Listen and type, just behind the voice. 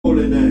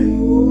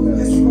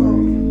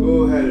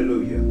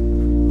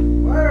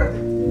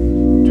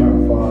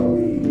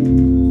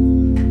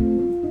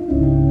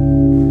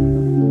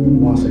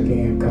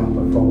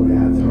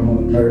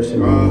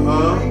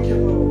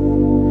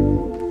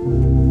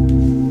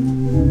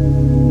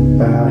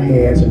bow our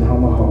heads and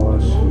humble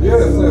hearts.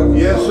 Yes, sir.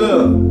 Yes,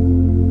 sir.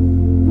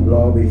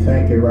 Lord, we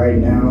thank you right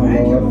now,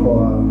 Lord,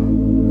 for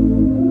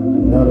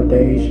another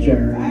day's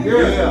journey.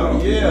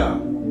 Yeah.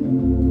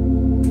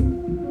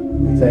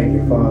 We thank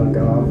you, Father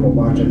God, for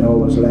watching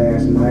over us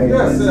last night.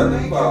 Yes, sir.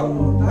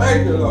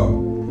 Thank you,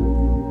 Lord.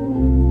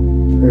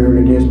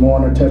 Early this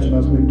morning, touching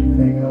us with your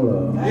finger of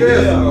love.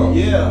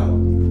 Yeah.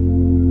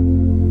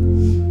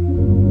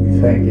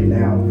 We thank you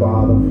now,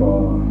 Father,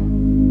 for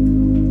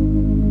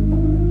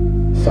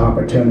this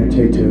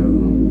opportunity to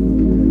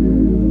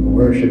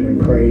worship and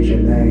praise your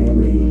name.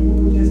 We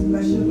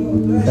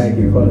thank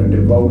you for the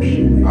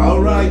devotion.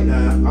 All right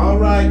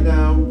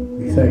now.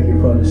 We thank you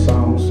for the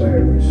song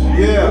service.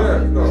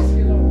 Yeah.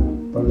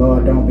 But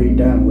Lord, don't be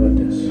done with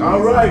us.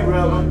 All right,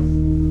 brother.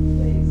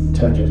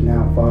 Touch us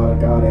now, Father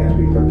God, as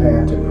we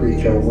prepare to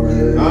preach your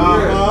word.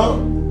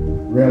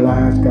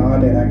 Realize,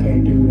 God, that I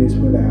can't do this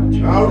without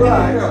you. All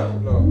right.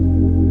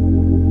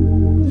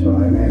 So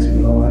I'm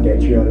asking, Lord,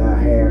 that you allow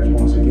Harris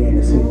once again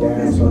to sit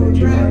down so that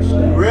you might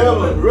stand.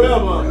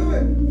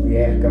 Reverend. We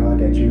ask, God,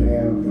 that you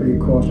have free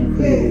course and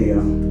free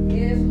will.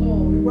 Yes,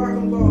 Lord.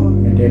 Welcome, Lord.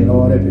 And then,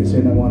 Lord, if it's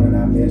anyone in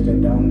our midst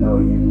that don't know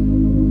you,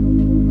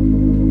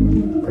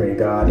 pray,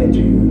 God, that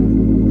you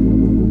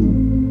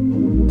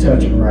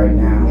touch them right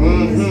now.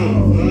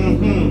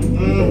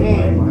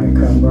 They might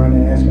come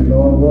running asking,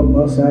 Lord, what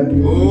must I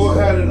do? Oh,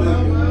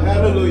 hallelujah.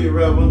 Hallelujah,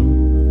 Reverend.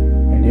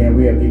 And then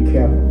we'll be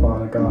careful,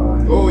 Father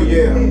God. Oh,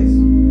 yeah.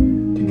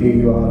 To give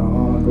you all the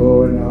honor,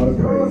 glory, and all the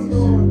praise.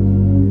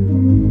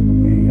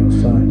 In your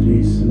Son,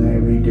 Jesus'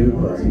 name, we do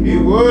pray. Be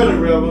worthy,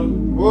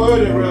 Reverend.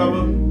 Worthy,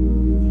 Reverend.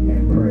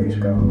 And praise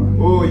God.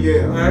 Oh,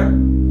 yeah.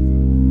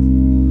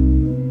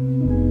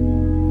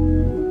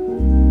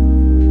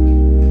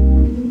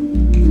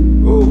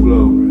 Oh,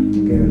 glory.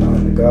 Giving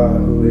honor to God,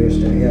 who is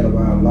the head of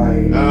our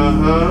life.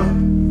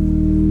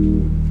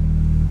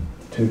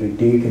 To the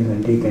deacons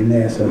and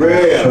deaconess of the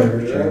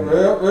church.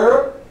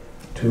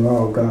 To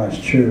all God's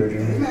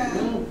children.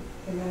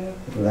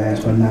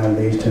 Last but not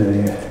least, to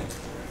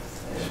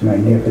this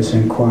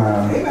magnificent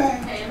choir.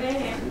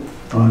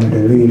 Under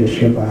the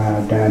leadership of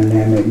our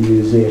dynamic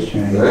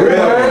musician. There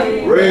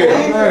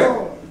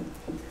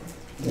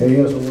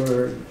is a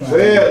word.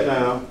 Say it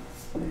now.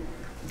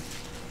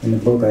 In the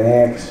book of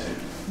Acts,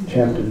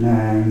 chapter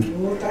 9.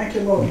 Thank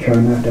you, Lord. I try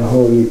not to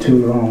hold you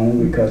too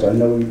long because I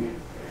know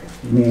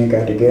men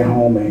got to get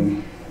home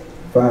and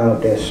fire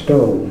up that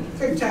stove.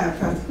 Take time,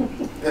 Pastor.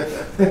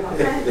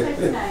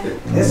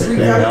 Yes, we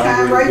got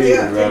time right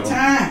there. Take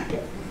time.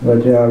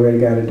 But you already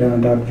got it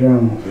done, Dr.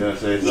 Jones.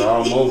 Yes, it's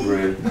almost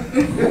ready.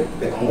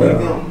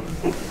 Well,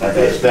 I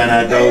gotta stand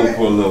outdoors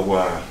for a little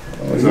while.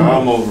 It's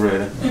almost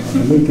ready.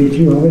 Let me get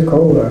you on. It's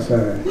cold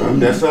outside.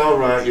 That's all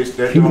right. It's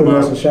that People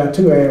must have shot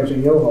 2 arrows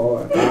in your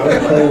heart.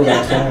 It's cold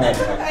outside.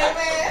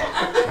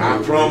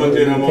 I promise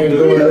you, I'm You gonna can't do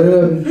go in the it.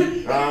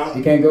 oven.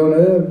 You can't go in the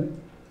oven.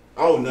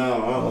 Oh no.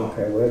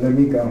 Okay, well let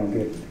me go and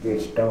get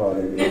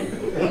started.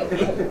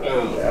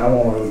 I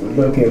want to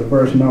look at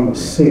verse number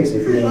 6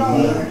 if you don't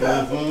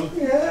mind.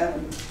 Yeah.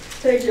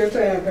 Take your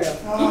time,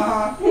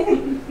 Pastor.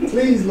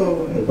 Please,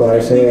 Lord. The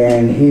Bible says,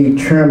 and he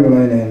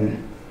trembling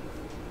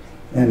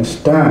and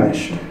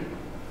astonished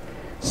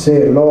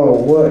said,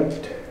 Lord,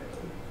 what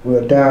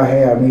wilt thou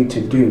have me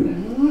to do?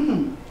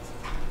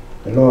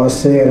 The Lord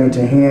said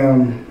unto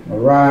him,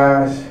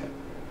 arise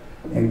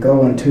and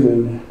go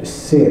into the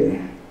city,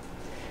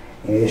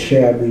 and it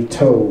shall be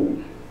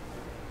told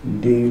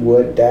thee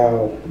what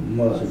thou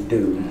must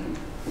do.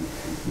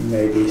 You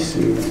may be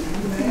seated.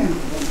 Amen.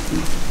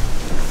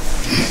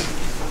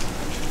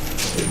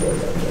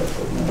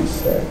 For 1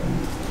 second.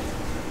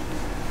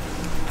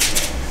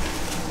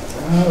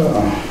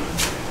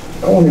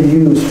 I want to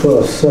use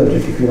for a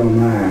subject, if you don't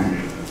mind.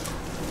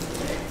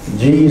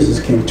 Jesus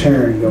can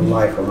turn your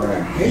life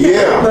around.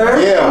 Yeah.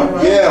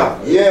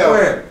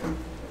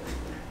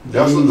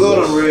 That's a good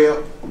one,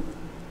 real.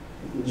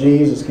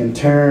 Jesus can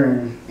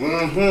turn.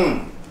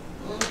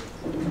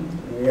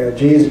 Yeah,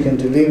 Jesus can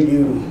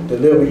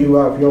deliver you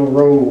off your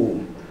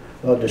road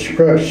of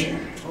destruction.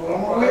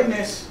 Oh,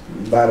 witness.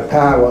 By the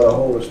power of the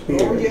Holy Oh,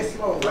 Spirit. yes,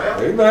 Lord.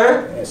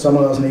 Amen. And some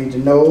of us need to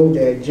know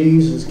that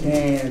Jesus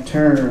can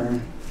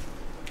turn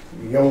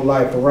your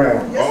life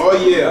around. Oh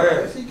yeah.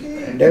 Yes, he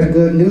can. And that's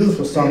good news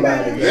for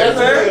somebody. Yes,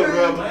 it is,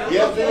 Reverend.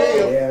 Yes, it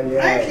is.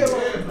 Yeah. Thank you,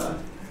 Lord.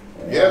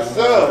 Yes,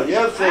 sir.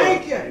 Yes,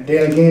 Thank sir. you. And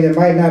then again, it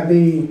might not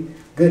be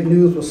good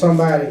news for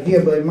somebody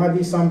here, but it might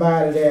be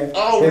somebody that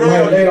Oh, they real.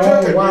 might later You took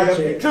on it, watch real.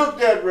 You it took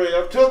that,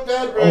 real. Took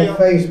that, on real.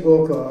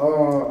 Facebook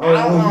or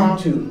on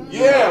YouTube.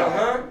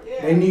 Yeah.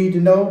 They need to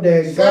know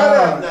that Say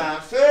that God now.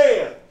 Say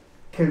it.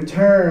 can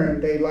turn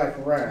their life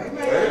around.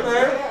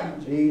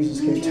 Amen. Jesus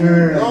can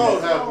turn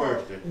Lord have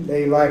mercy.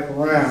 their life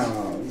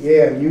around.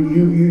 Yeah,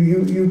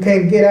 you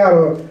can't get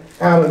out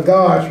of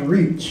God's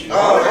reach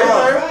All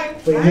right.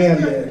 for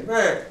Him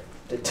Man.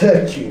 to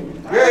touch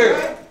you.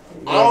 Yeah.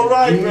 All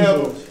right,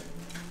 Reverend.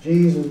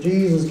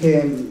 Jesus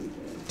can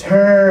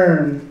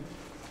turn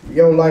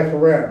your life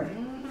around.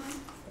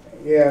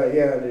 Yeah.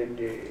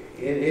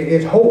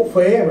 It's hope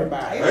for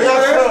everybody.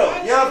 Yes,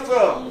 sir. Yes,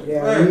 sir.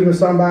 Yeah, even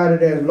somebody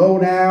that's low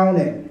down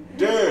and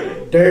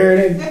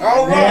Dirty.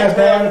 All right, nasty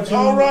brother. attitude.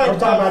 All right, I'm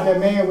talking about that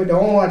man with the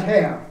orange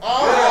hair.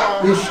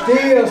 All There's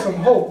still some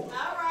hope.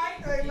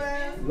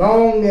 Amen.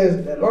 Long as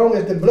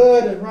the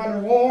blood is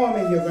running warm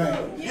in your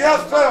veins.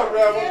 Yes, sir,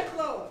 Reverend. Yes,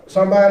 Lord.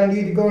 Somebody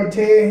need to go and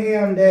tell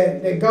him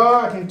that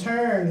God can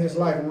turn his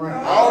life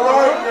around. All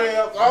right,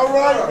 Reverend. All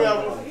right,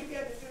 Reverend. He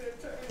got to do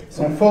the turn.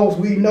 Some folks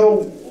we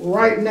know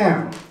right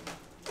now.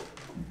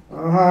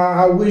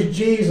 I wish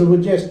Jesus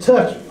would just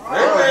touch them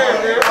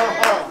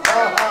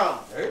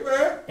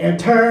Amen. and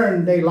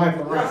turn their life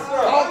around.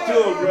 Talk to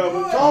us,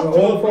 Reverend. The Talk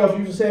to old us. folks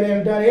used to say they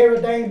have done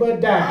everything but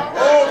die.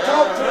 Oh,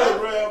 talk to us,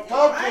 Reverend.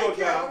 Talk to Thank us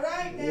you, now.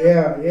 right now.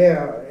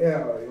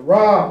 Yeah.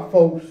 Rob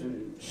folks,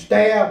 and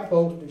stab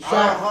folks, and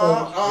shot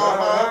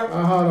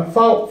folks. The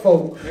fault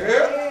folks.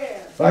 Yeah.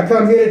 So I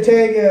come here to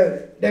tell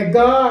you that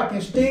God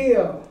can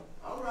still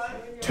All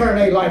right. turn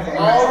their life All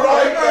around.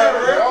 right,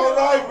 Reverend. All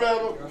right,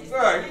 Reverend.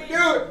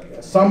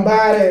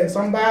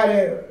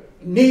 Somebody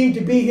need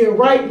to be here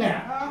right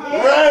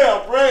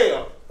now,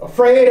 Rev.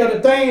 afraid of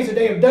the things that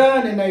they have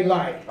done in their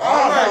life,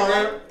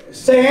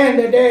 saying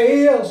that there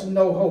is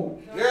no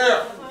hope.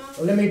 Yeah.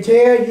 Well, let me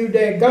tell you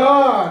that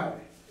God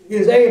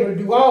is able to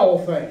do all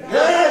things,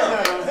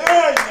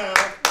 Hey now.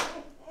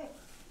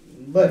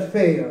 but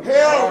fail.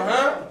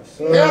 Help.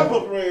 So Help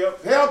us,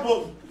 Rev. Help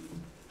us.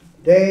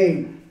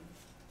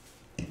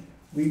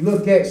 We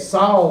look at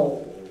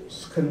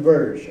Saul's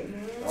conversion.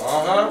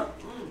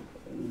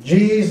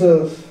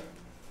 Jesus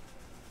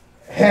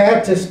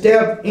had to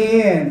step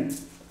in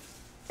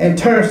and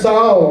turn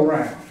Saul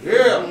around.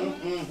 Yeah.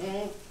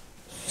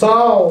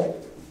 Saul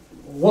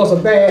was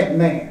a bad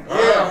man.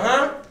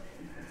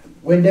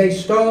 When they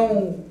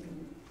stoned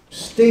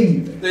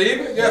Stephen,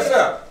 Yes,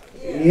 sir.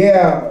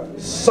 yeah,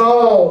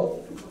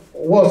 Saul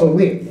was a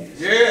witness.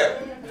 Yeah.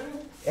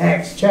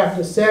 Acts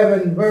chapter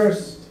 7,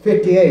 verse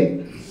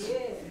 58.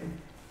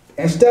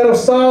 Instead of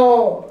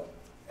Saul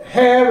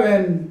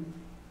having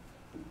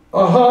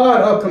a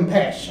heart of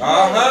compassion,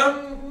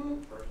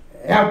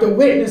 after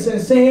witnessing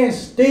sin,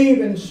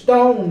 Stephen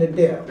stoned to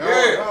death.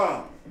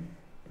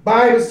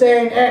 Bible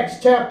saying in Acts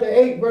chapter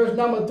 8, verse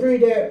number 3,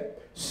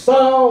 that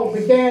Saul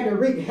began to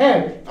wreak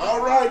havoc All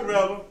right,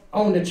 Reverend.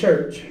 on the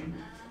church.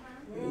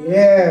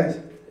 Yes,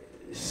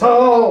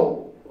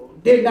 Saul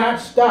did not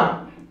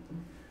stop.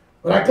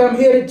 But I come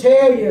here to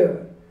tell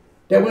you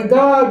that when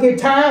God get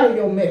tired of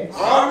your mess,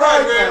 All right,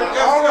 Reverend.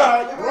 All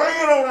right. Bring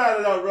it on out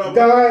of that, Reverend.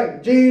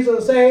 God,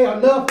 Jesus say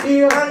enough is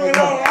Bring it on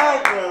enough.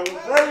 out, Reverend.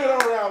 Bring it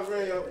on out,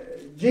 Reverend.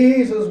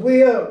 Jesus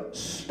will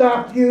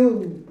stop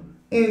you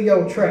in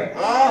your tracks.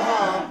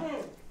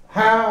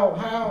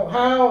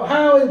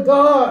 How is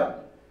God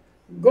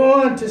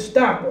going to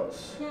stop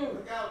us?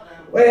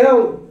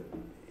 Well,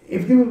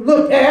 if you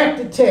look at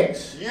the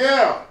text,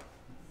 Yeah.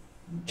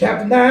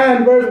 chapter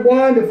 9, verse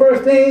 1, the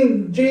first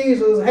thing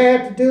Jesus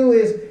had to do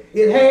is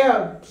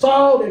have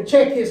Saul to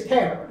check his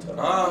character.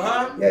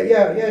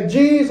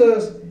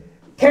 Jesus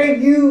can't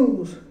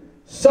use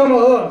some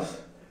of us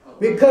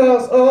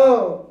because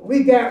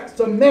we got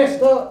some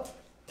messed up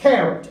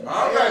character,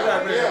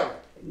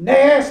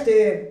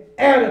 nasty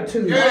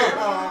attitude,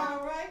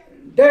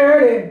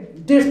 dirty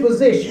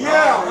disposition,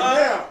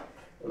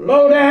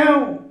 low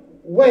down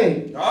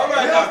way.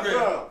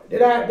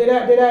 Did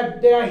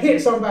I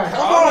hit somebody?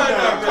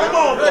 Come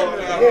on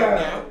now.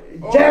 Yeah.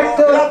 Jacked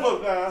up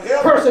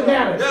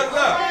personality.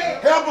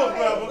 Help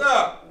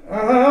us,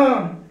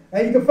 Reverend.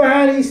 And you can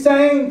find these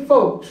same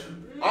folks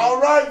All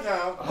right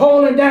now.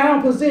 holding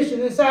down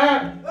position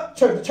inside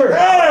church.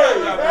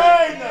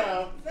 Hey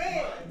now.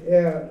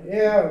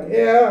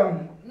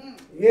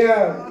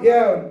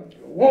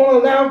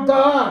 Won't allow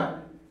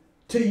God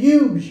to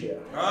use you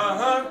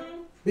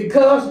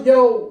because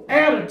your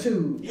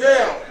attitude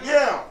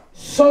Yeah.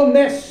 so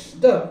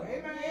messed up.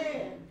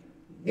 Amen.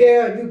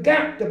 Yeah, you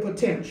got the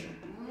potential,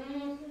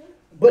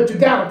 but you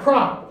got a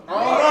problem.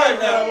 All right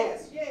now.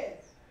 Yes.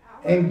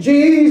 And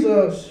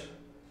Jesus,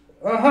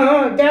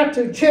 got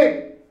to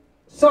check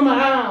some of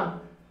our,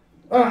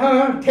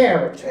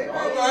 character.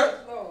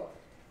 Lord.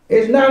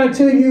 It's not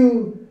until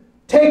you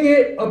take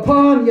it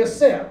upon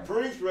yourself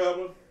Preach,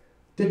 Reverend.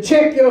 to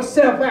check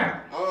yourself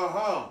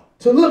out,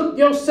 to look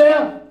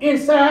yourself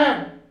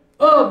inside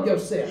of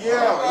yourself.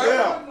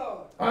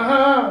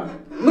 Yeah.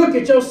 Look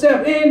at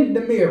yourself in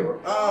the mirror.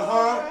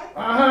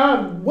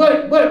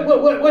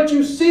 What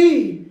you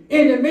see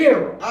in the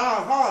mirror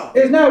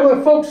is not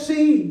what folks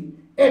see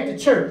at the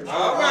church.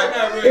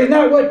 It's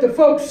not what the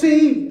folks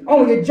see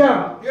on your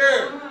job.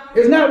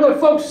 It's not what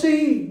folks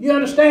see, you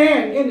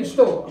understand, in the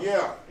store.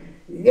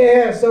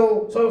 Yeah,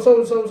 so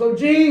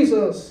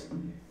Jesus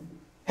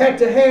had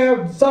to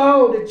have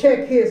Saul to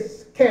check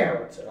his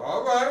character.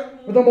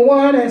 But number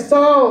one, and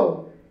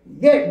Saul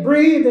yet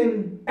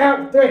breathing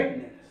out threatenings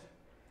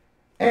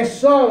and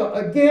Saul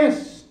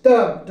against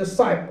the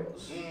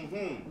disciples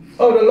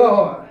of the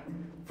Lord.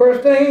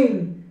 First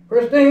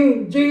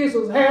thing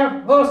Jesus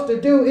have us to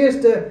do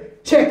is to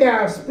check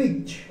our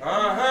speech.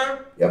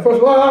 Yeah,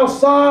 first of all,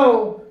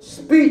 Saul's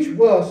speech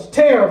was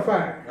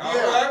terrifying.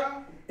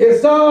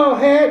 if Saul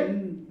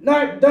had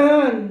not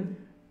done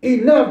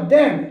enough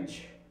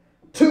damage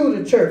to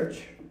the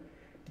church,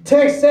 the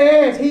text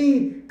says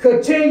he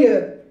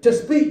continued to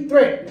speak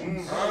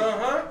threatenings.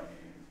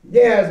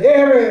 Yes,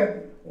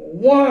 every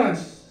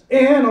once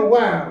in a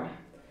while.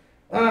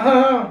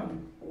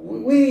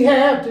 We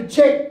have to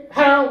check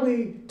how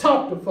we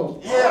talk to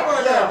folks.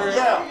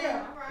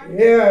 Yeah.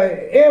 Yeah,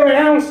 every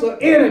ounce of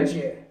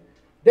energy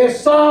that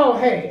Saul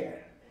had,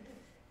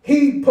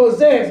 he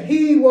possessed.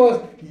 He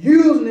was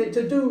using it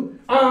to do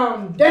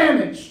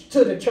damage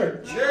to the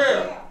church.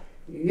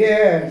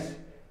 Yes.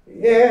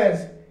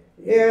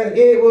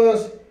 It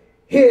was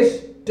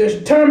his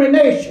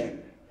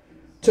determination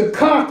to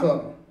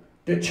conquer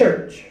the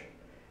church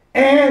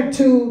and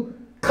to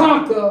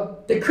conquer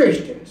the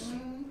Christians.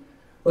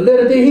 But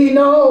little did he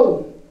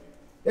know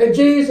that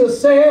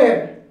Jesus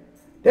said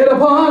that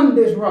upon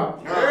this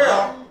rock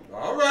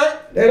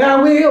that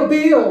I will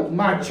build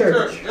my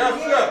church.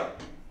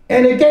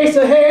 And the gates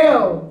of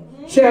hell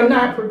shall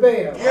not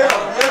prevail.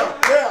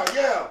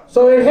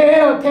 So if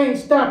hell can't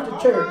stop the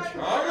church.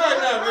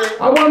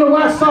 I wonder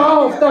why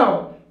Saul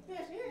thought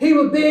he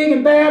was big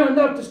and bad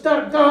enough to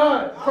stop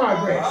God's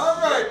progress.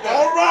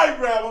 All right,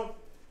 brother.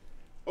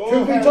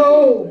 Truth be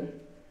told,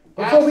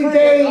 before we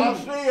gave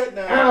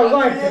our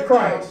life to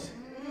Christ,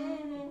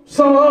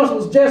 some of us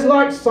was just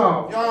like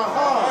Saul.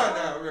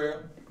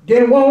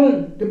 Didn't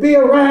want to be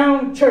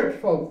around church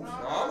folks.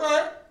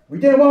 We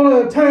didn't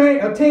want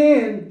to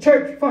attend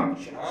church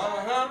functions.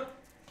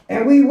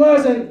 And we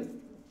wasn't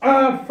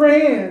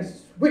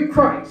friends with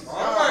Christ.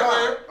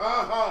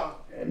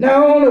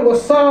 Not only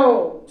was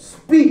Saul's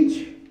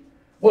speech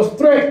was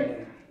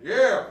threatening,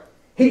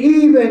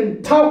 he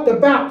even talked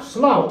about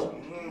slaughter.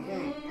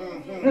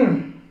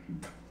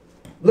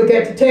 Look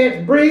at the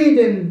text,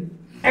 breathing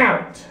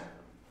out.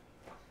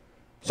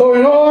 So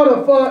in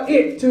order for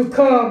it to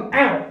come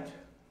out,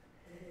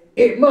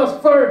 it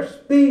must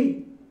first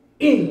be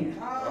in.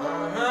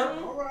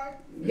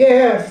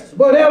 Yes,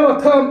 whatever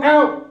come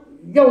out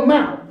your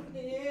mouth,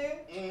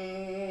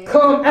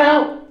 come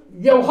out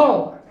your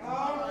heart.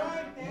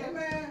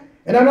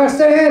 And I'm not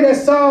saying that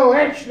Saul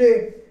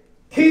actually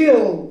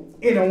killed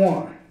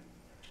anyone.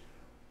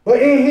 But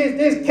in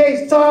this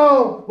case,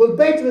 Saul was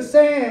basically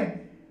saying,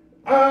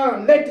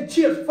 let the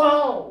chips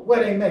fall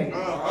where they may.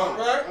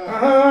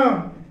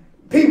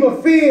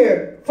 People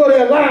feared for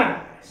their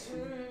lives.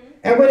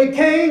 And when it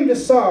came to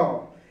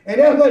Saul, and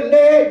that's what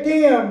led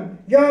them,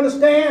 you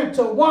understand,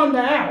 to wander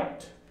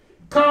out,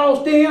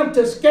 caused them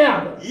to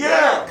scatter.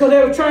 Because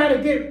they were trying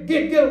to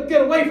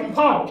get away from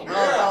Paul.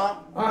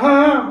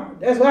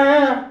 That's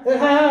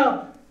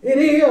how it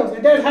is,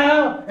 and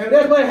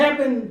that's what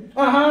happened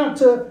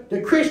to the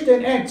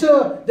Christian and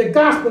to the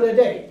gospel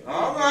today.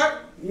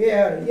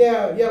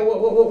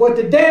 What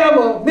the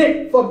devil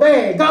meant for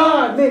bad,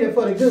 God meant it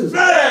for the good.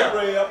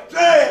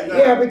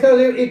 Yeah, because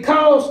it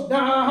caused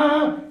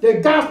the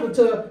gospel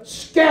to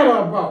scatter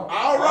abroad.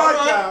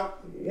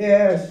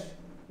 Yes,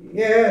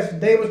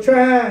 they were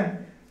trying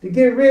to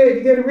get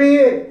rid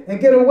and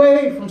get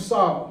away from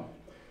Saul.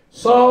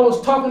 Saul was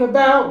talking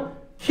about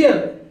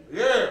killing.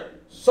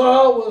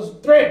 Saul was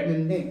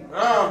threatening them.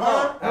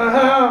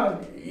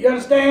 You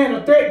understand?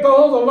 A threat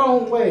goes a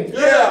long way.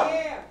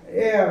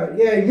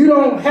 You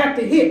don't have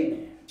to hit me.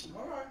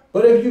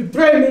 But if you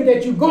threaten me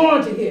that you're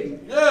going to hit me,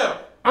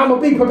 I'm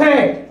going to be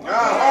prepared.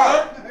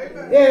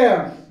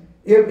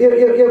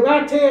 If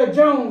I tell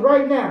Jones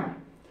right now,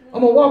 I'm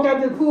going to walk out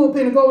to the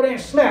pulpit and go over there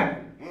and slap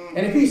him.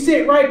 And if he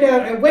sit right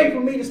there and wait for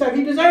me to slap,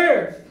 he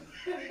deserves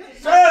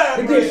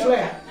to get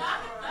slapped.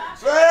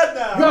 You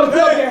got to put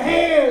up your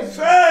hands,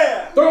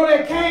 throw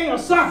that cane or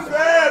something.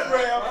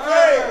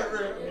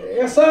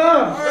 Yes,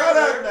 sir.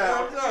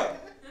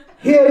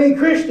 Here these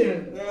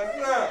Christians.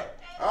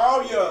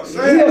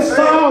 Here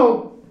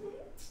Saul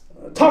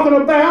talking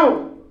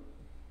about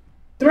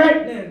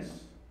threatenings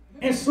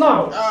and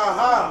slaughter.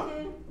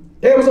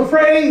 They was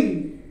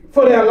afraid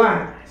for their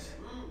lives.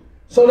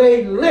 So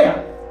they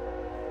left.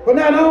 But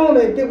not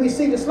only did we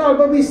see the slaughter,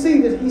 but we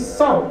see that he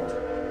sought.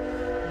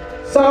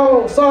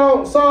 Saul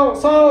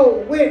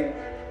went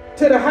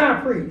to the high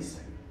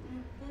priest,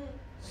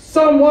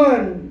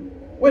 someone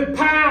with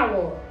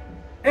power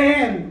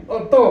and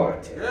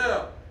authority.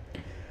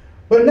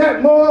 But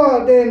not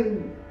more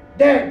than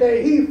that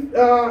he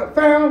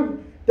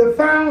found the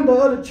founder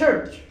of the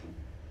church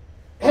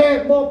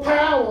had more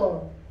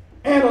power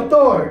and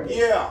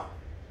authority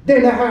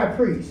than the high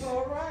priest.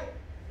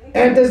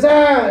 And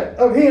desired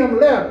of him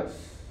letters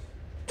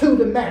to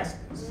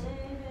Damascus.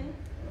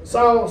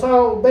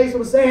 So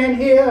basically saying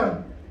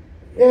here,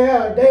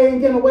 they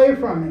ain't getting away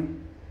from me.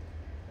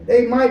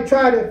 They might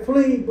try to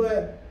flee,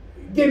 but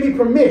give me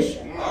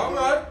permission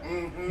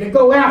to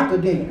go after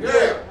them.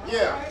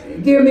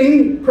 Give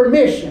me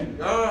permission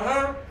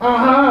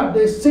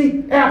to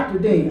seek after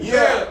them.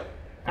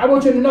 I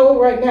want you to know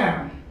right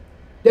now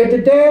that the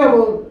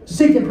devil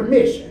seeking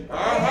permission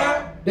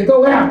to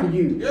go after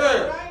you.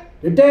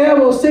 The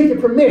devil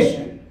seeking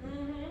permission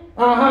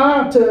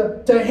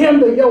to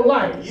hinder your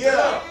life.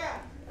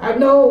 I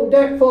know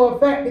that for a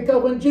fact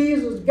because when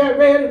Jesus got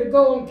ready to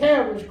go on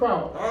Calvary's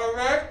cross, All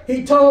right.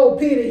 he told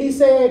Peter, he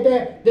said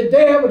that the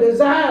devil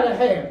desired to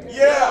have you.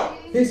 Yeah.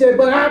 He said,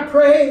 but I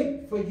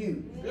prayed for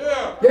you.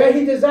 Yeah. Yeah,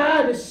 he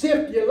desired to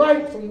sift your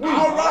life from weak.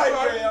 All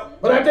right, man.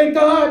 But I thank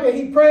God that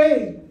he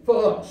prayed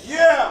for us.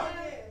 Yeah.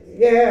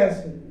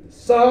 Yes,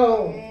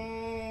 Saul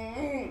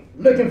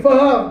looking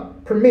for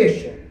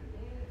permission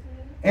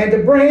and to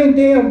bring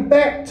them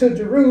back to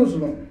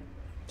Jerusalem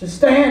to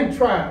stand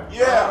trial.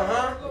 Yeah.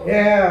 Uh-huh.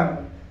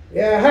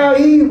 Yeah, how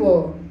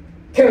evil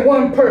can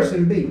one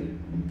person be?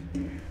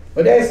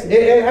 But that's how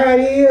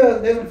it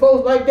is. There's some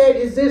folks like that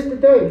exist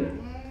today.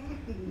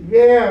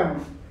 Yeah,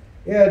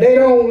 they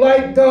don't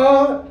like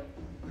God.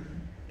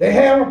 They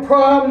have a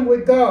problem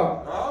with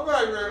God. All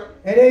right, man.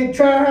 And they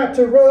try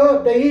to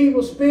rub the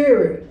evil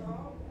spirit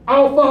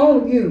off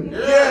on you.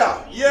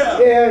 Yeah. Yeah.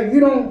 Yeah, you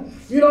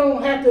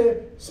don't have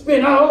to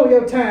spend all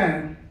your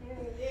time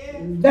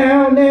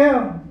down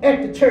there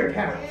at the church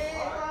house.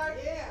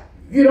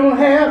 You don't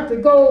have to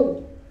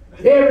go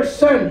every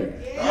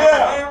Sunday.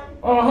 Yeah.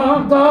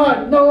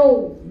 God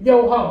knows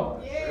your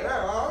heart. Yeah.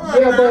 All right,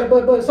 Yeah,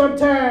 but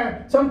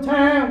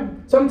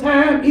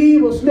sometimes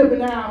evil slip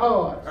in our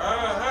hearts.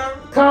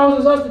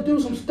 Causes us to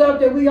do some stuff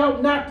that we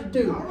ought not to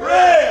do.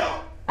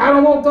 Yeah. I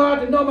don't want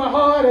God to know my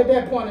heart at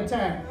that point in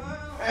time.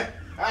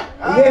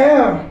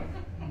 Yeah,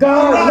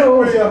 God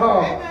knows your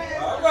heart.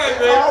 All right,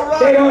 man. All right.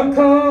 They don't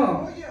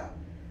come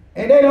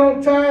and they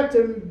don't try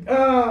to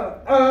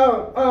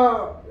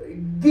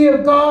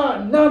give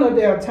God none of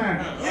their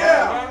time.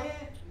 Yeah.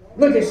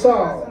 Look at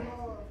Saul.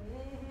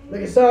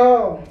 Look at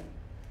Saul.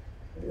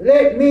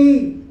 Let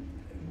me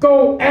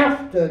go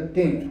after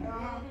them.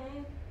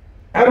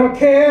 I don't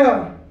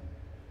care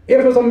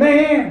if it's a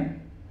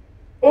man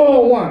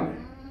or a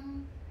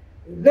woman.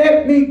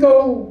 Let me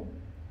go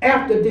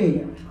after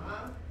them.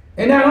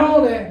 And not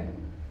only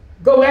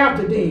go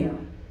after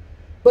them,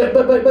 but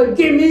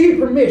give me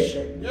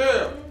permission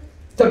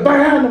to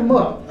bind them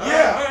up.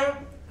 Yeah.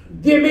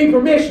 Give me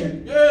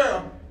permission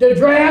to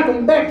drag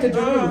them back to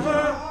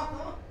Jerusalem.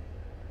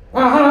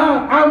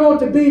 I want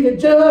to be the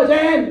judge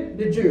and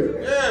the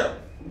jury. Yeah.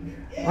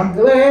 I'm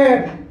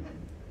glad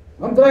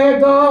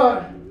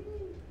God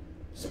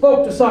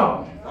spoke to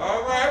Saul.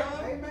 All right.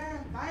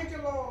 Amen. Thank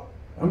you, Lord.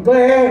 I'm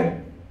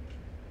glad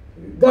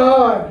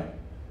God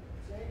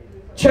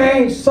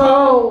changed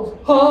Saul's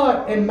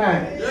heart and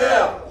mind.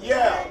 Yeah.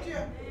 Yeah.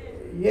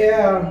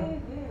 Yeah.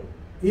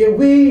 If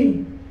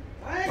we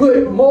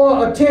put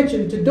more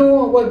attention to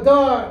doing what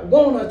God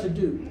wants us to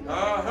do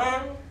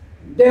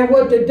than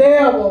what the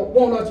devil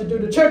wants us to do,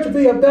 the church will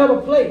be a better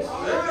place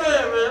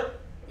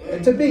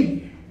to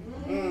be.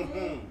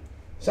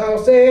 Saul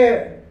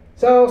said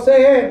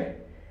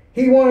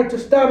he wanted to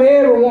stop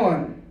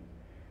everyone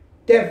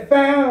that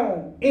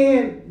found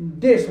in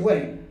this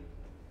way.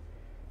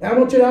 Now I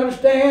want you to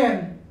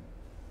understand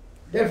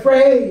that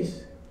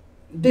phrase,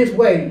 this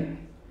way.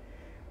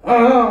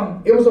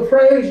 It was a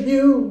phrase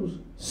used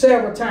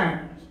several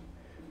times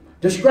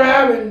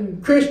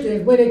describing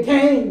Christians when it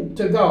came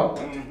to God.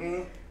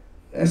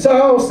 And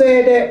Saul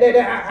said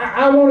that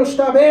I want to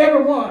stop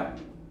everyone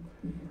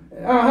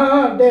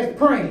that's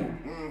praying.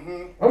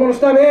 I want to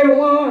stop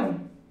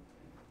everyone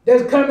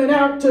that's coming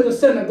out to the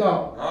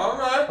synagogue. All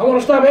right. I want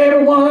to stop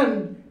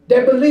everyone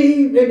that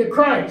believed in the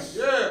Christ.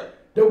 Yeah.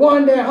 The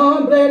one that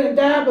hung, bled, and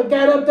died, but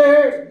got up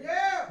there,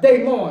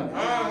 they mourned.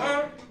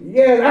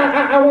 Yes,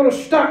 I want to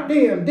stop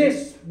them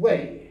this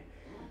way.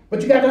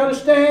 But you got to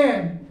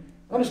understand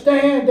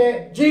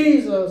that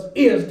Jesus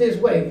is this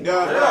way.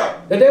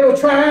 Yeah. That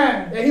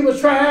he was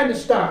trying to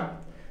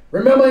stop.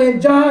 Remember in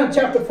John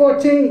chapter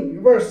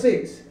 14, verse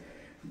 6,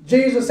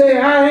 Jesus said,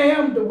 I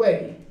am the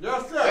way,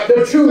 Yes, sir.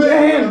 the truth,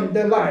 and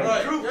the life.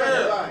 Right. Truth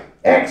and life.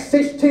 Acts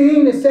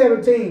 16 and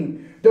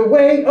 17, the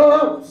way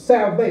of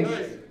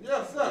salvation.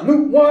 Yes, sir.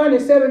 Luke 1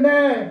 and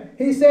 7-9,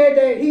 he said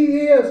that he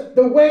is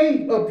the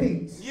way of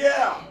peace.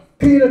 Yeah.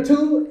 Peter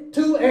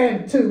 2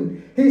 and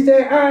 2, he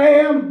said, I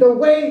am the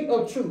way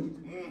of truth.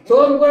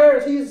 So in other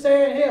words, he's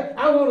saying here,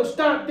 I want to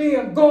stop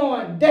them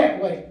going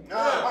that way.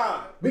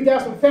 We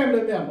got some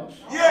family members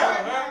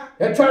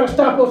that try to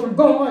stop us from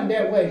going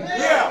that way.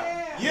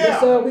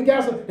 Yes, we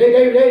got some,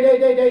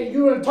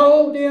 you done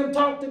told them,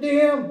 talked to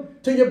them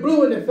till you're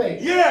blue in the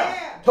face.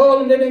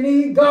 Told them that they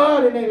need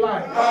God in their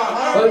life.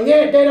 But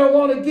yet they don't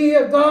want to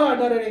give God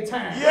none of their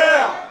time.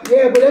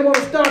 But they want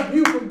to stop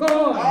you from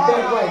going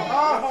that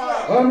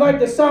way. I'm like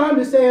the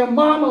psalmist saying,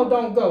 Mama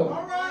don't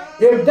go.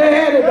 If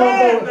Daddy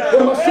don't go,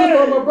 if my sister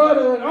or my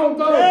brother don't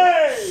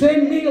go,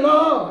 send me,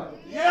 Lord.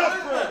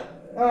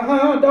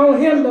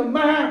 Don't hinder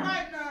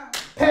my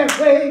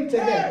pathway to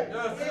heaven.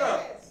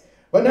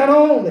 But not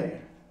only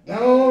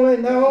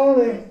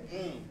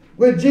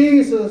will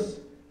Jesus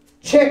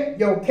check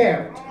your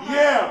character.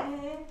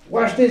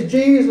 Watch this,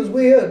 Jesus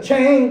will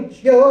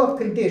change your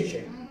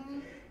condition.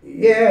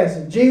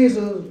 Yes,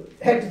 Jesus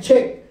had to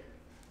check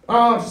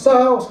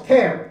Saul's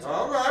character.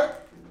 All right.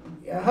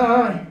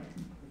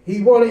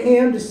 He wanted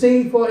him to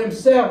see for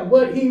himself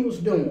what he was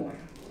doing.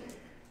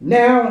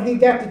 Now he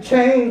got to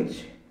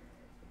change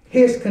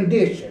his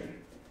condition.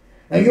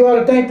 And you ought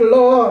to thank the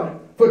Lord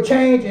for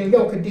changing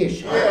your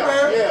condition.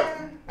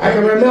 Yeah. I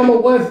can remember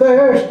one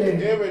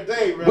Thursday Every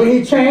day, right? when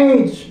he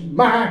changed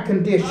my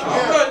condition.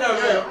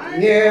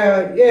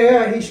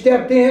 Yeah, he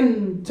stepped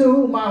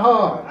into my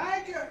heart.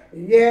 Thank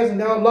you. Yes,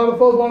 and a lot of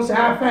folks want to say,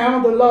 I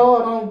found the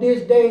Lord on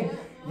this day.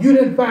 You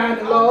didn't find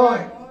the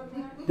Lord.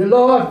 The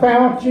Lord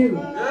found you.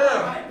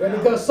 And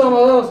because some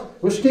of us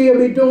will still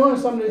be doing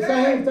some of the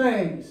same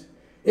things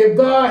if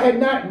God had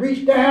not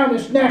reached down and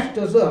snatched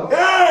us up.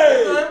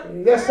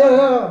 Yes,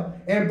 sir.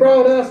 And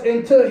brought us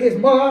into his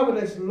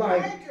marvelous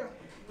light. Thank you.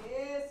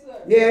 Yes,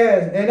 sir.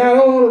 Yes, and not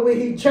only will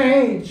he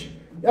change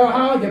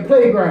your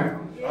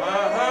playground,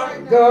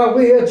 God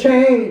will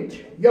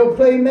change your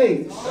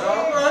playmates.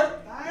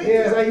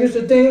 Yes, I used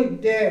to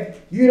think that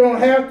you don't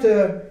have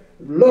to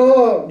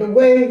love the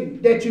way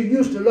that you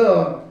used to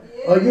love,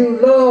 or you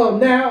love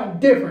now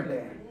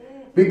differently,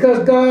 because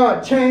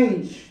God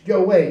changed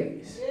your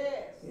ways.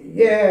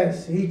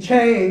 Yes, he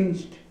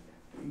changed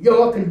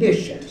your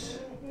conditions.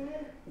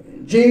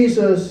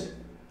 Jesus,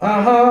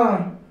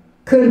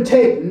 couldn't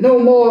take no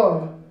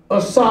more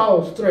of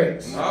Saul's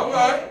threats.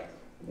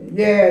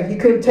 Yeah, he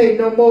couldn't take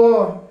no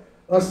more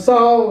of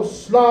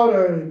Saul's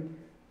slaughtering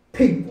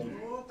people.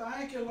 Oh,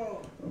 thank you,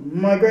 Lord.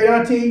 My great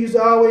auntie used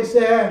to always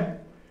say,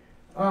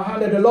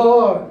 that the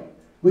Lord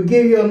will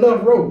give you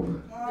enough rope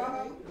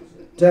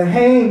to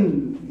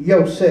hang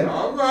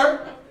yourself.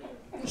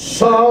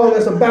 Saul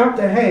is about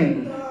to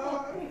hang.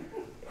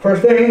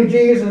 First thing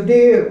Jesus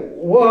did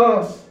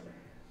was,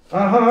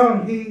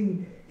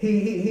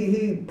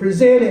 he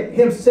presented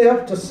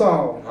himself to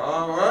Saul.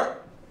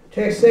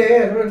 Text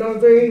says, verse number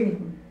 3,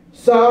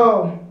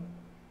 Saul,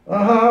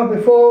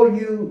 before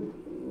you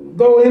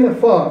go any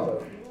further,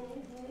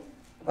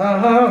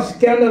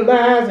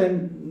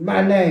 scandalizing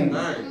my name,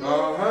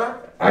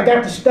 I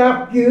got to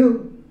stop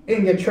you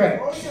in your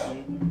tracks.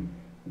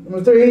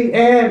 Number 3,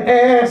 and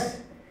as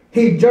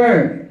he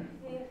journeyed,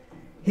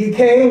 he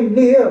came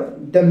near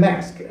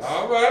Damascus.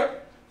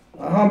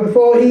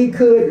 Before he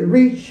could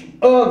reach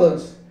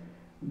others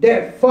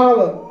that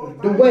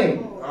followed the way,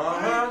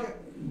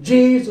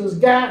 Jesus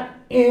got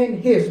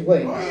in his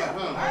way.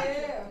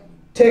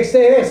 Text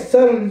says,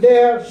 suddenly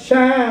there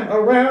shine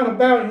around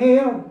about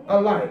him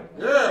a light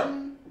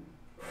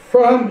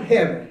from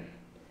heaven.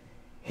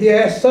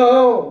 Here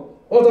Saul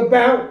was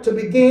about to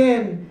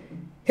begin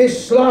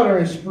his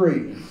slaughtering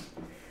spree.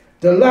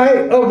 The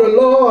light of the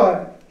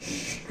Lord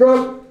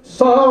struck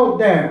Saul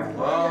down.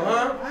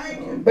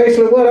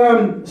 Basically what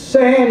I'm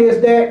saying is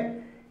that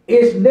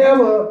it's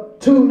never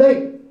too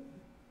late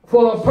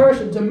for a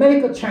person to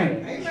make a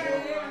change.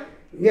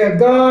 Yeah,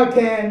 God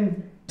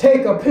can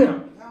take a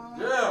pimp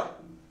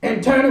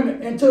and turn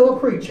him into a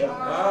preacher.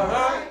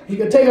 He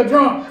can take a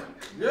drunk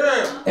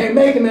and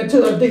make him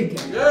into a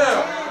deacon.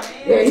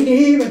 Yeah, he can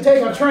even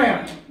take a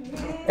tramp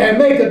and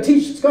make a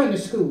teach Sunday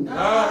school.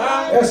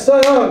 Yes,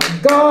 sir.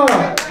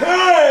 God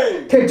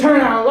can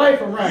turn our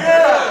life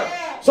around.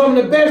 Some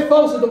of the best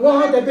folks are the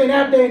ones that have been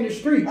out there in the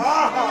streets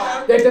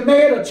that have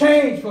made a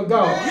change for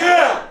God.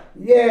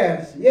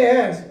 Yes.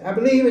 I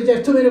believe it's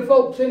just too many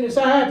folks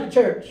inside the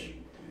church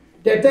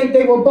that think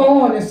they were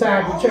born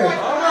inside the church.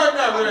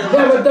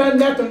 Never done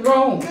nothing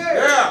wrong.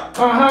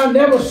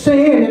 Never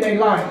sinned in their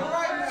life.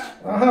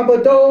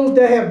 But those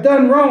that have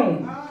done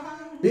wrong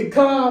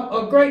become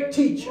a great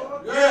teacher,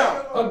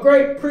 a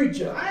great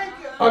preacher,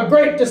 a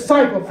great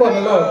disciple for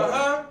the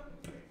Lord.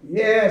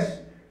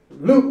 Yes,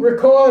 Luke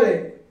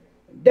recorded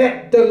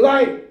that the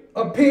light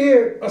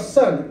appeared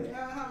suddenly.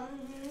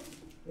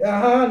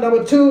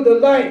 Number 2, the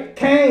light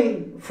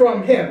came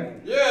from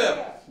heaven.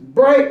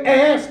 Bright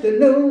as the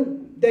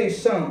noonday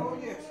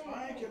sun.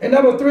 And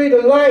number 3,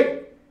 the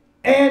light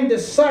and the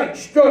sight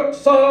struck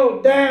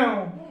Saul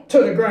down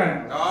to the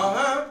ground.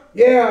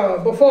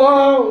 Before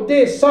all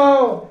this,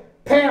 Saul's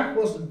path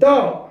was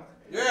dark.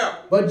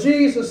 But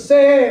Jesus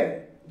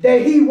said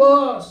that he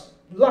was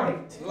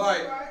light.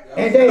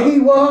 And that he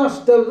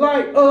was the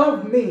light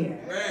of men.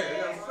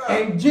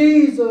 And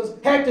Jesus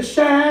had to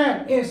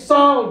shine in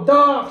Saul's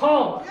dark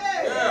heart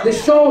to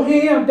show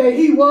him that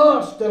he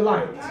was the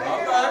light.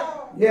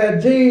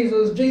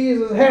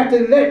 Jesus had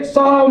to let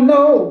Saul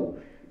know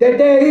that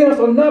there is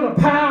another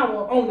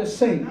power on the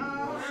scene.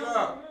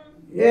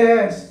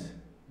 Yes,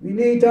 we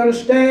need to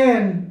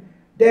understand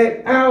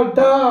that our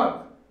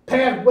dark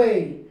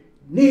pathway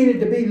needed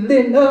to be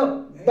lit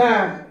up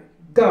by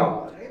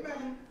God.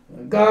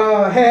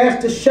 God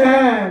has to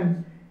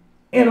shine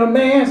in a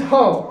man's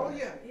heart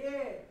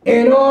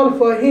in order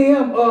for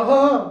him or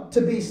her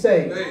to be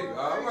saved.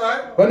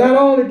 But not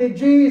only did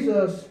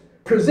Jesus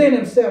present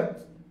himself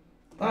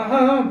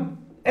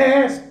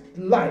as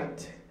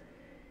light,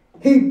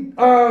 he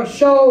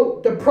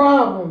showed the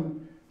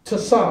problem to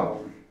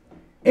Saul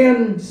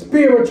in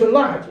spiritual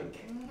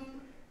logic.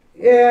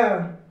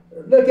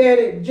 Look at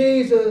it.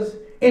 Jesus'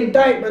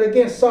 indictment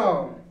against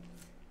Saul.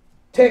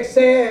 Text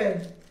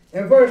says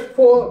in verse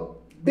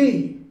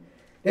 4b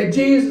that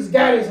Jesus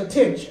got his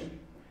attention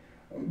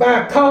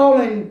by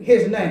calling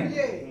his name.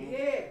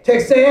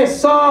 Text says,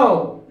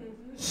 Saul,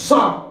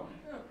 Saul,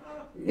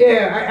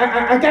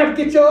 Yeah, I got to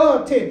get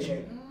your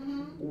attention.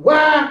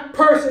 Why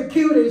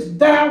persecutest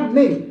thou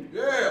me?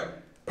 Yeah.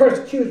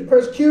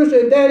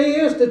 Persecution, that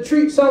is to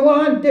treat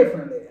someone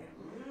differently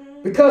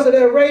because of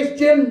their race,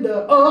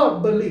 gender, or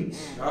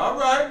beliefs. All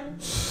right.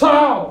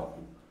 Saul.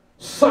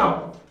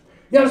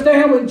 You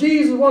understand, when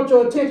Jesus wants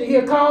your attention,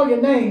 he'll call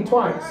your name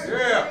twice.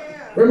 Yeah.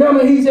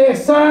 Remember, he said,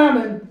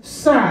 Simon,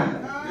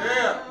 Simon.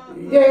 Yeah.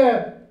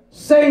 Yeah,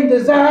 Satan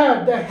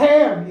desired to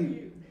have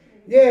you.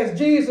 Yes,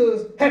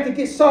 Jesus had to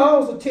get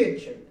Saul's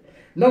attention.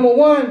 Number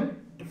one,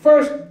 the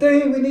first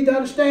thing we need to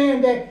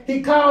understand that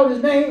he called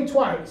his name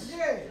twice.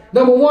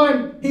 Number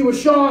one, he was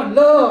showing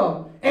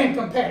love and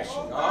compassion.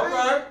 All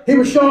right. He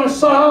was showing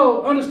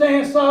Saul,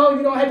 understand, Saul,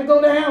 you don't have to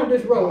go down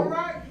this road.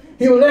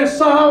 He would let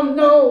Saul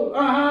know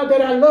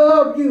that I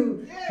love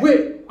you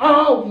with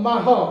all my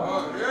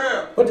heart.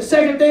 Yeah. But the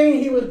second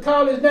thing, he would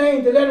call his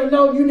name to let him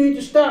know you need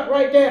to stop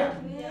right there.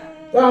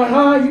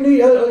 You need,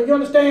 you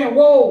understand,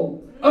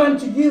 woe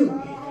unto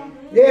you.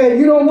 Yeah,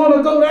 you don't want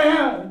to go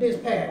down this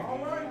path.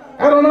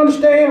 I don't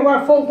understand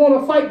why folks want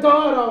to fight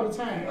God all the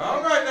time.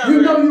 All right now.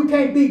 You know you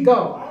can't beat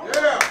God.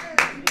 Yeah.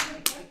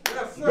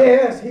 Yes, sir.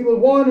 Yes, he was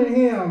warning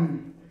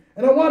him.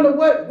 And I wonder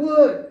what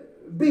would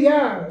be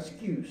our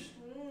excuse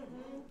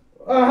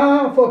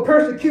for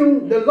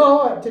persecuting the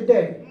Lord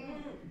today.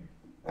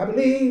 I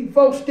believe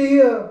folks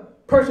still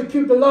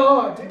persecute the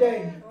Lord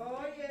today.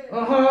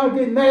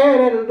 Get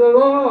mad at the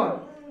Lord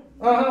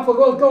for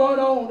what's going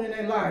on in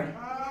their life.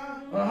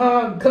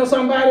 Because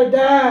somebody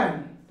died.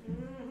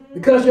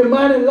 Because your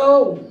money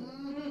low.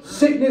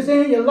 Sickness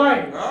in your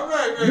life. All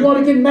right, man. You want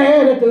to get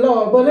mad at the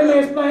Lord. But let me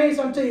explain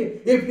something to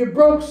you. If you're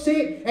broke,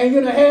 sick, and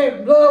you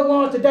have loved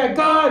ones to die,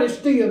 God is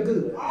still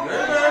good.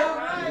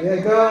 Yeah,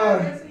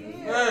 God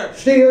Yeah.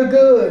 still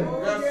good.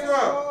 Yes,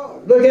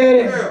 sir. Look at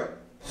it. Yeah.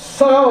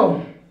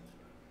 Saul,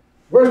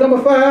 verse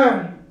number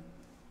 5.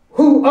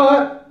 Who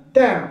art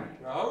thou?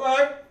 All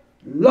right.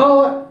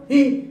 Lord,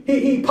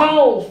 he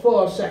paused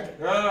for a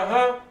second.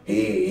 Uh-huh.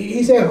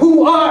 He said,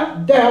 who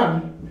art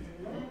thou?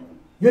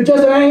 You're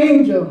just an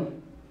angel.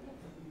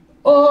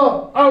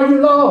 Or are you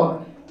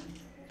Lord?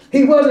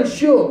 He wasn't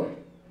sure.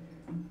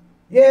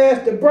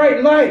 Yes, the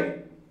bright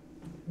light,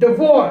 the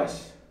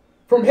voice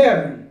from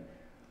heaven,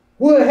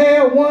 would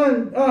have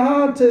one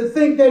to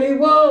think that he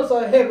was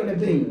a heavenly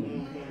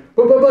being.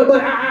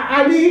 But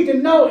I need to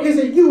know, is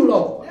it you,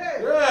 Lord?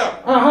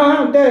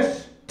 Yeah.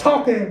 That's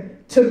talking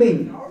to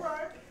me.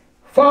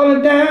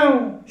 Falling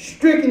down,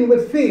 stricken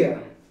with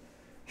fear,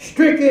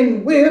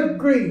 stricken with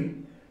grief.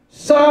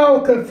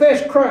 Saul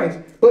confessed Christ,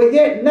 but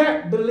yet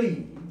not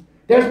believed.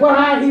 That's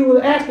why he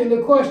was asking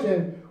the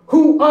question,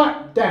 who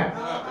art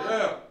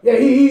thou? Yeah,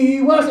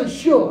 he wasn't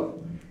sure.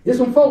 There's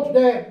some folks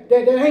that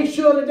ain't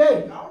sure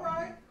today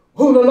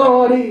who the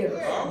Lord is.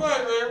 All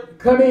right, man.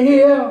 Come in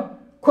here,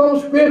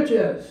 quote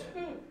scriptures,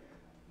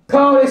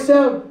 call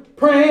themselves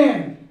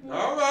praying,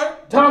 All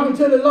right. talking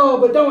to the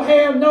Lord, but don't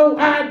have no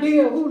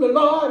idea who the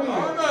Lord is.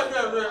 All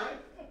right, man.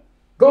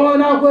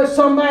 Going off what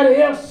somebody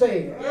else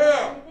said.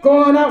 Yeah.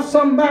 Going off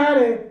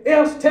somebody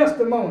else's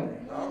testimony.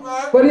 All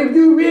right. But if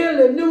you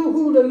really knew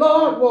who the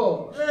Lord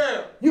was,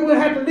 Yeah. you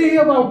wouldn't have to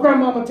live off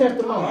grandmama's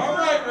testimony. All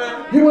right,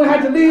 man. You wouldn't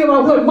have to live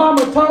off what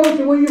mama told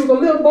you when you was a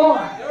little boy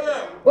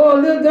Yeah. or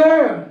a little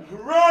girl.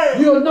 Right.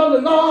 You'll know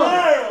the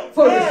Lord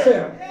for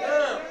yourself.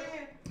 Yeah.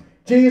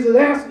 Jesus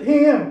answered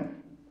him.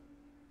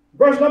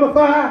 Verse number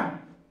 5.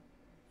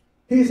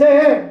 He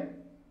said,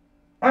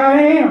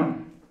 I am.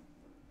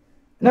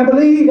 And I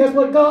believe that's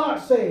what God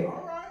said.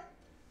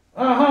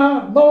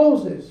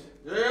 Moses,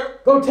 Yeah.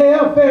 go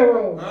tell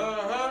Pharaoh,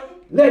 Uh-huh.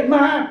 let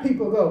my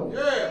people go.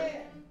 Yeah.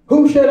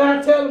 Who should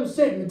I tell them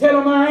sent me? Tell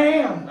them I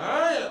am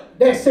I am.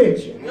 that sent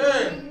you.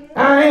 Yeah.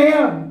 I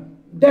am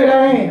that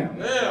I am.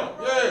 Yeah.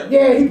 Yeah.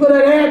 Yeah, he put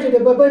an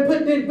adjective, but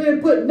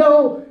didn't put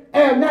no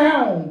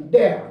noun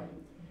there.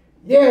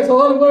 Yeah, so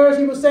in other words,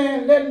 he was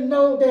saying, let them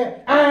know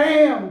that I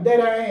am that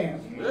I am.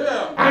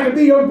 Yeah. I can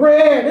be your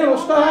bread in a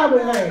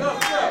starving land.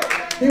 Yeah.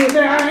 He was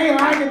saying, I am.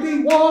 I can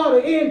be water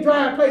in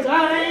dry place.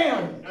 I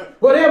am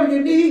whatever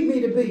you need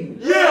me to be.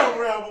 Yeah,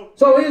 rebel.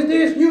 So is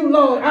this you,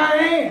 Lord? I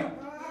am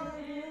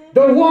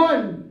the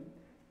one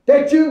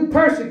that you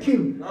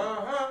persecute.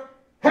 Uh-huh.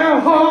 How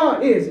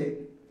hard is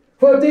it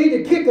for thee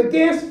to kick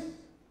against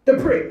the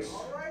pricks?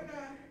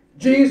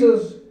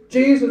 Jesus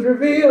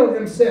revealed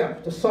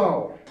himself to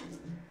Saul.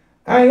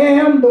 I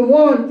am the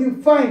one you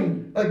fight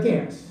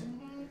against.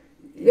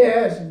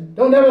 Yes,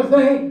 don't ever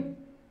think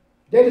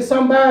that if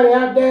somebody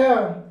out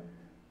there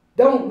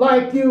don't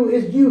like you,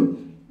 it's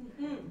you.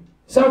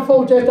 Some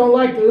folks just don't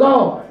like the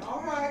Lord.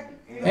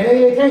 And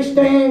they can't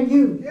stand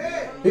you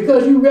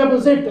because you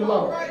represent the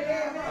Lord. All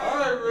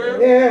right, rebel.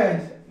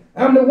 Yes,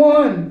 I'm the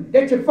one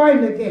that you're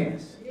fighting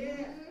against.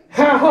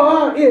 How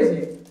hard is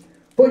it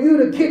for you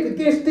to kick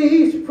against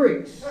these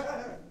pricks?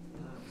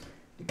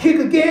 To kick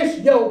against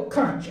your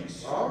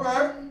conscience. All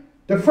right.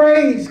 The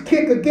phrase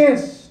kick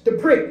against the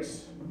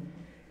pricks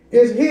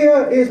is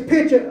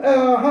pictured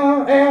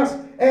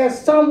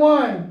as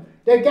someone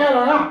that got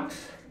an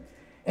ox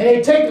and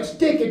they take a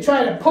stick and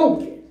try to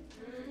poke it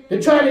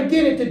to try to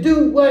get it to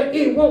do what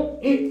it wants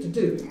it to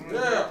do.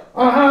 Yeah.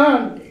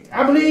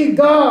 I believe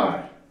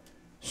God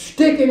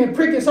sticking and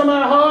pricking some of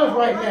our hearts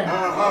right now.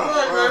 All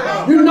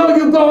right, man. You know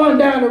you're going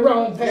down the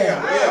wrong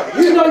path. Yeah.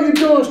 You know you're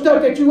doing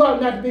stuff that you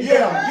ought not to be doing.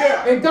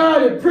 Yeah. And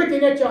God is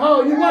pricking at your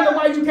heart. You wonder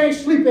why you can't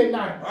sleep at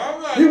night. All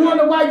right. You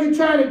wonder why you're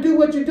trying to do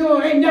what you're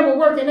doing ain't never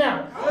working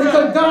out.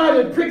 Because God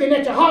is pricking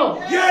at your heart.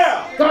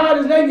 Yeah. God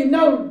is letting you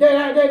know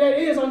that there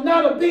is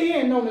another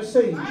being on the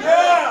scene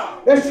Yeah.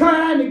 that's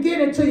trying to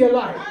get into your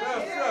life.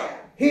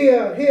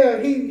 Yes, sir.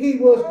 He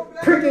was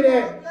pricking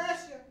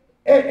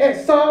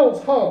at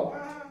Saul's heart.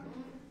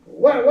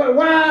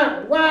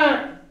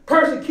 Why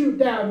persecute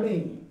thou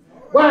me?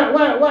 Why?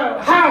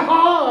 How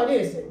hard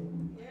is it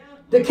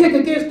to kick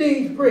against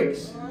these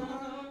pricks?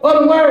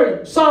 Other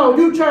words, Saul,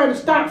 you trying to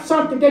stop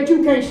something that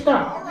you can't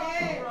stop.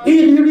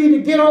 Either you need to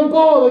get on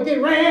board or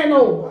get ran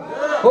over.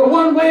 But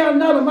one way or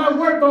another, my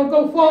work gonna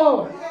go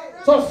forward.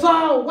 So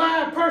Saul,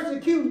 why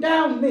persecute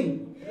down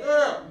me?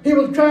 He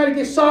was trying to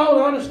get Saul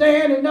to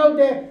understand and know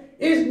that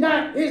it's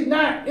not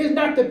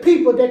the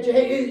people that you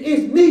hate.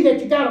 It's me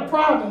that you got a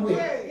problem with.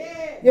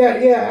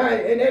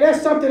 And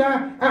that's something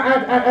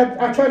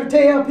I try to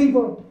tell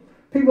people.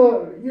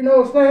 People, you know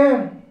what I'm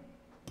saying,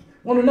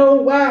 want to know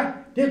why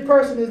this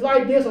person is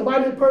like this or why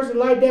this person is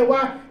like that.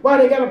 Why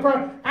they got a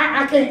problem?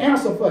 I can't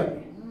answer for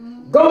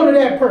you. Go to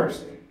that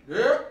person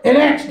and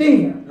ask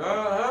them.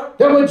 That's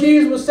what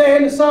Jesus was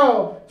saying to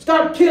Saul.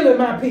 Stop killing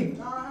my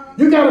people.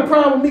 You got a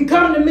problem with me?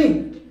 Come to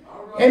me.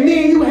 And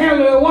me and you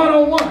handle it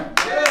one-on-one.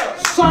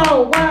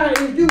 Saul, why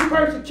is you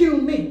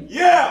persecuting me?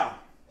 Yeah.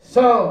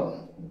 Saul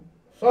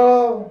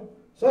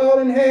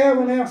didn't have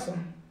an answer.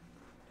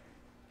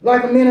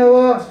 Like many of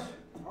us,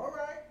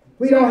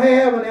 we don't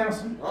have an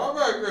answer All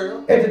right,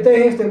 girl. at the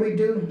things that we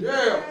do.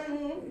 Yeah.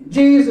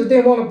 Jesus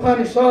didn't want to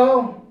punish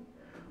Saul,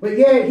 but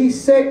yet he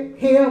set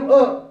him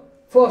up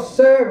for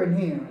serving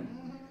him.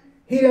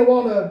 He didn't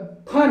want to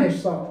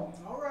punish Saul.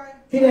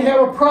 He didn't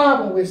have a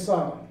problem with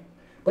Saul,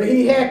 but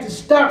he had to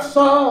stop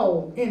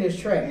Saul in his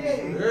tracks.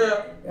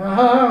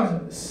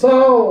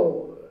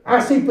 Saul, I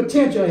see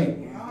potential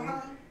in you.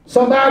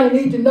 Somebody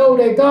needs to know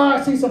that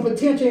God sees some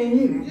potential in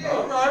you.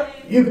 All right.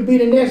 You can be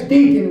the next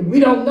deacon. We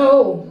don't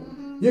know.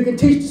 You can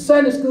teach the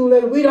Sunday school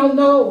letter. We don't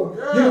know.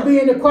 You can be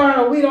in the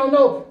choir. We don't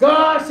know.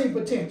 God sees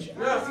potential.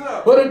 Yes,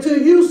 sir. But until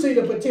you see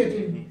the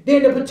potential,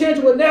 then the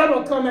potential will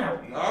never come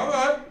out. All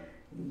right.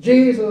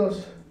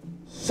 Jesus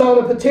saw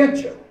the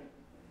potential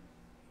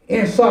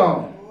in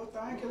Saul.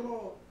 Thank you,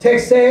 Lord.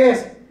 Text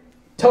says,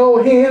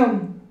 told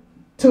him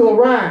to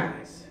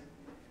arise.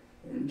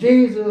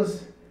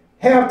 Jesus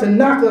have to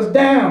knock us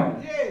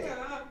down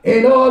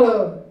in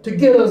order to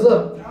get us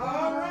up.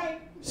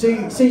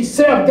 See,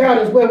 self got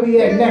us where we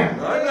at now.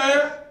 Right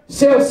there.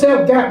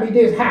 Self got me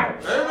this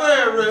house.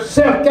 Amen, Rick.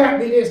 Self got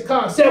me this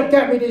car. Self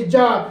got me this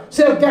job.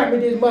 Self got me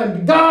this money.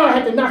 God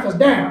had to knock us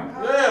down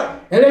Yeah.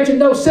 and let you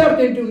know self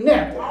didn't do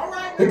nothing.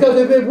 Because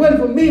if it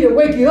wasn't for me to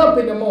wake you up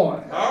in the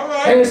morning, All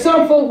right. and if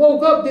some folks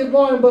woke up this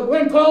morning but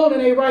went clothed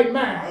in their right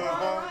mind,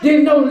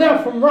 didn't know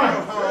left from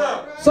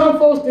right. Some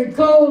folks can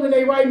clothed in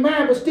their right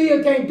mind but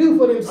still can't do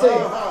for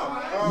themselves.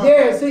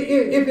 Yeah, see,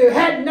 if it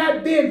had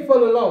not been for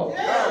the Lord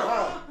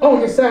on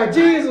your side,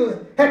 Jesus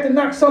had to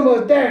knock some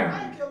of us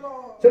down.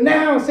 So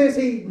now, since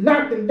he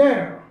knocked him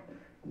down,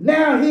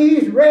 now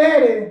he's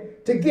ready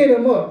to get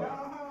him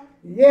up.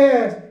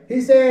 Yes,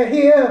 he said,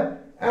 here,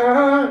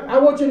 I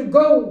want you to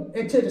go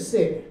into the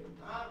city.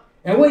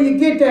 And when you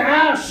get there,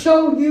 I'll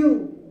show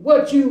you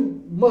what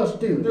you must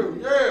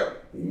do.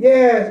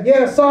 Yeah.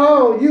 Yes,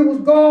 Saul, you was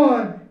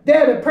going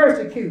there to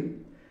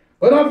persecute.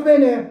 But I'm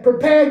finna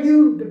prepare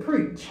you to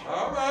preach.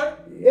 All right.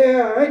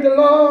 Yeah, ain't the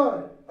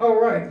Lord? All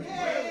right.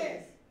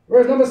 Yes.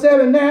 Verse number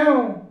 7,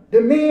 now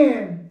the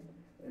men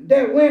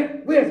that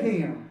went with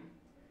him.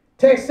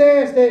 Text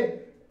says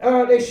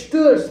that they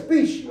stood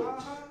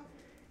speechless,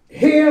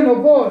 hearing a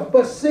voice,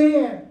 but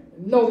seeing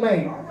no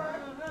man.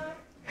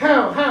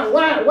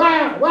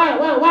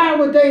 Why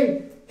would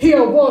they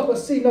hear a voice but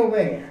see no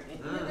man?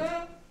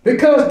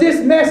 Because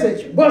this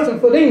message wasn't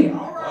for them,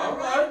 All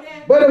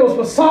right. but it was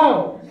for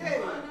Saul.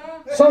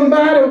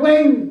 Somebody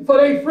waiting for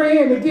their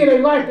friend to get their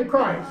life to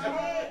Christ,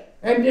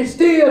 and they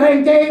still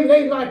ain't gave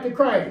their life to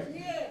Christ.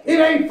 It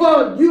ain't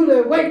for you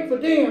to wait for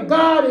them.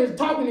 God is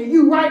talking to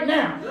you right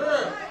now.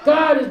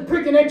 God is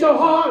pricking at your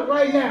heart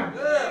right now,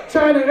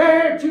 trying to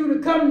urge you to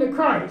come to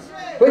Christ.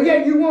 But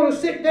yet you want to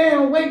sit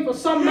down and wait for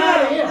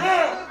somebody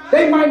else.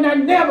 They might not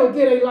never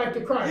get a life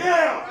to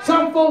Christ.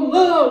 Some folks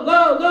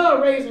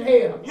love raising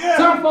hell.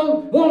 Some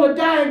folks want to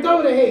die and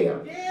go to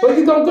hell. But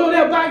you're going to go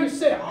there by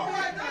yourself.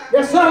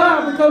 Yes,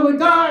 sir, because when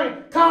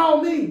God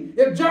called me,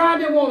 if John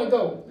didn't want to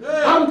go,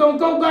 I was going to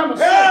go by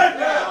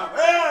myself.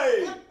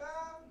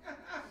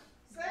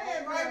 Say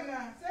it right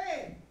now.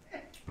 Say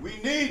it. We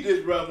need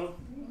this, brother.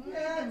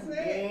 Yeah,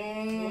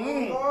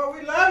 say it. Lord,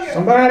 we love you.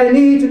 Somebody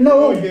needs to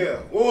know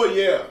Oh,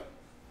 yeah.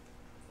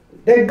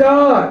 that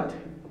God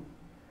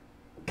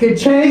can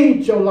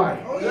change your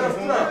life. Yes,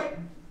 sir.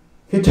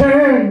 Can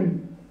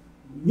turn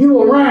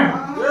you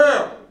around.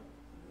 Yeah.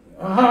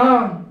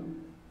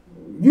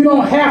 You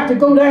don't have to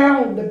go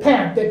down the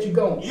path that you're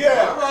going.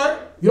 Yeah.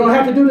 You don't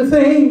have to do the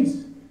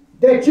things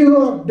that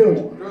you're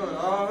doing.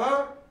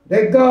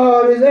 That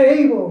God is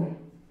able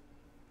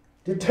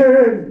to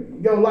turn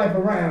your life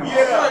around.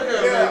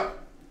 Yeah.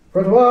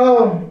 First of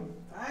all,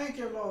 Thank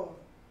you, Lord.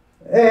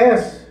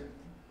 as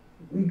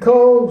we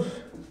close,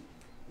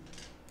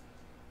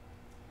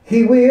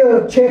 He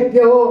will check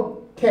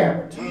your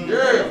character.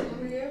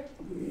 Yeah.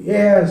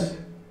 Yes.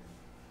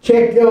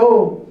 Check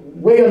your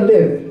way of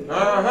living.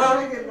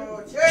 Thank you,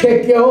 Lord.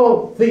 Check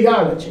your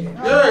theology.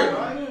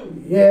 Yeah.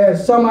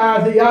 Yes, some of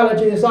our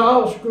theology is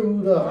all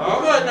screwed up.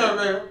 All right now,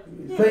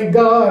 man. Think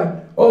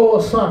God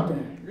owes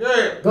something.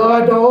 Yeah.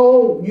 God don't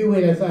owe you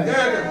anything.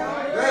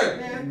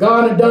 Yeah.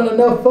 God has done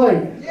enough for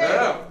you.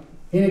 Yeah.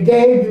 And He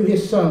gave you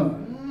His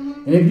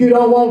Son. And if you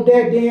don't want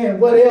that, then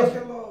what else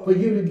for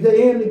you to get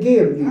Him to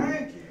give you?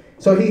 Thank you.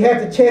 So He had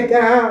to check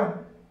our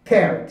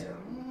character.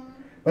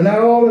 But not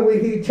only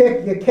will He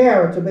check your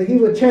character, but He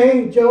will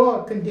change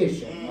your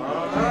condition.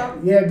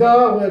 Yeah,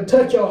 God will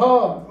touch your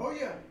heart. Oh,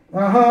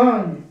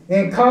 yeah.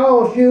 And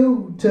cause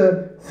you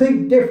to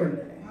think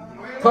differently.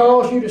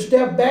 Cause you to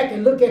step back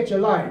and look at your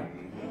life.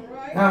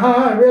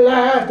 And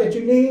realize that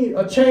you need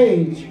a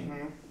change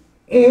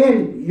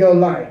in your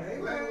life.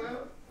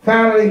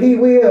 Finally, He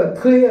will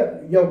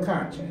clear your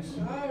conscience.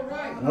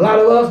 A lot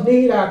of us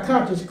need our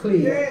conscience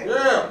cleared.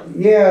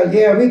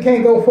 Yeah, we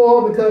can't go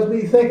forward because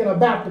we're thinking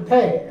about the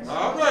past.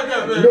 All right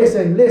now,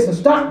 man. Listen,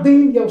 stop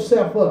beating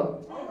yourself up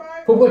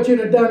for what you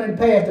have done in the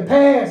past. The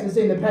past is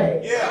in the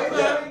past.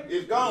 Yeah.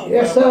 It's gone.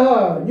 Yes,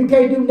 sir. You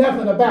can't do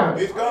nothing about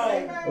it. It's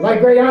gone.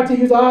 Like great auntie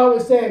used to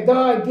always say,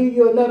 God give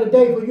you another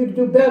day for you to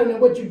do better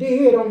than what you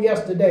did on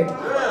yesterday.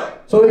 Yeah.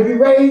 So if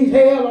you raised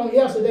hell on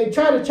yesterday,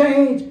 try to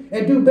change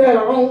and do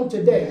better on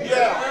today.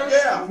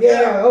 Yeah.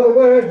 Yeah, in other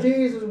words,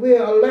 Jesus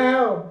will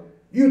allow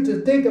you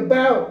to think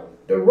about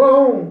the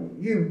wrong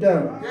you've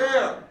done,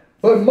 Yeah.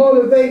 but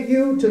motivate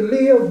you to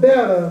live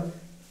better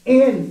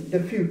in the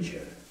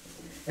future.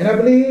 And I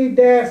believe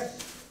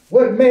that's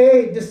what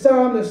made the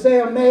psalmist say,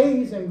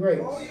 Amazing Grace.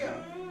 Oh,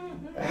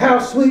 yeah. How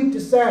sweet the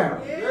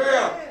sound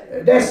Yeah.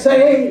 that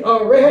saved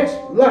a wretch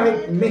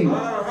like me.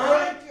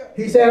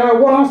 He said, I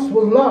once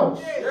was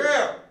lost,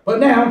 Yeah. but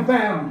now I'm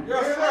found.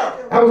 Yes,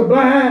 sir. I was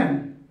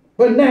blind,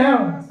 but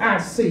now I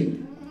see.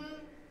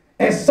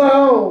 And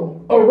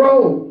Saul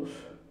arose,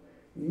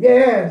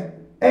 yes,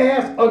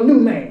 as a new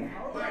man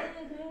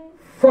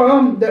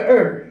from the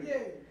earth.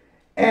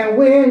 And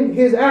when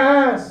his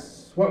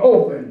eyes were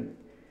opened,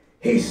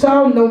 he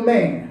saw no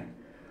man,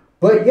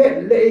 but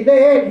yet they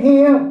led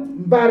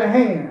him by the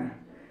hand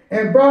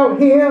and brought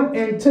him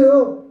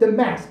into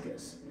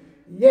Damascus.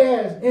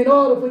 Yes, in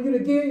order for you to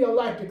give your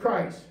life to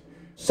Christ,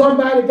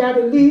 somebody got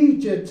to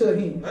lead you to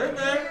Him.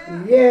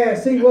 Amen. Yeah,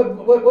 see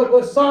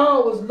what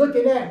Saul was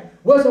looking at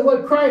wasn't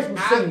what Christ was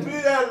I seeing. see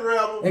that,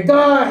 rebel. And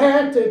God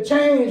had to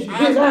change his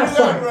I see that,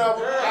 eyesight. rebel.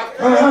 I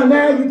see that.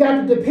 Now you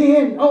got to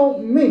depend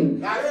on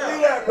me. I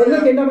see that, But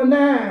look rebel. at number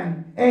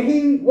 9. And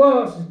he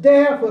was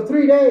there for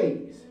 3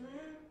 days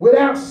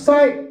without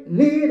sight,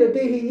 neither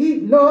did he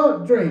eat nor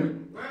drink.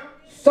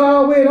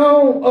 Saul went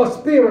on a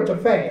spiritual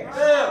fast.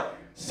 Yeah.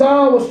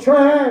 Saul was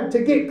trying to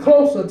get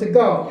closer to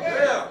God.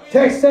 Yeah.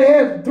 Text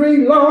says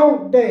 3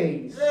 long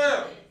days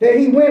Yeah. that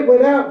he went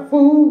without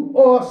food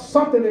or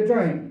something to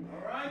drink.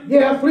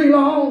 Yeah, 3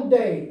 long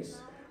days.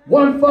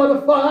 One for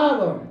the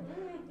Father,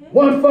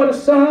 one for the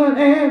Son,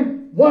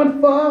 and one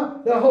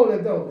for the Holy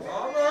Ghost.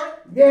 All right.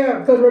 Yeah,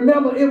 because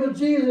remember, it was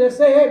Jesus that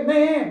said,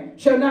 man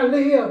shall not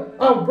live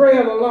off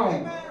bread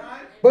alone,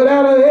 but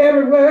out of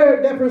every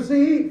word that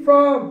proceeds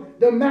from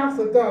the mouth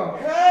of God.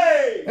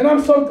 Hey. And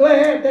I'm so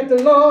glad that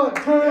the Lord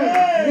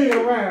turned me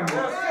around.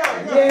 Yes, sir.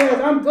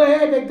 Yes, I'm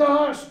glad that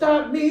God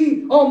stopped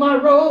me on my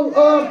road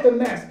of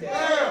Damascus.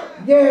 Yeah.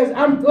 Yes,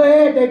 I'm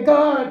glad that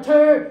God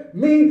turned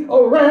me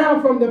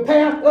around from the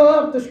path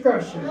of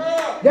destruction.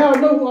 Y'all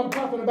know who I'm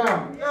talking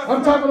about.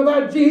 I'm talking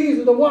about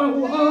Jesus, the one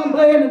who hung,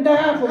 bled, and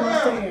died for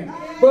my sin.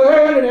 But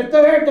early the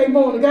 3rd day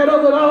morning, got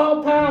up with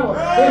all power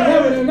in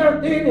heaven and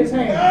earth in His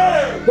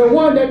hand. The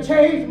one that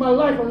changed my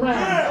life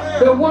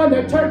around. The one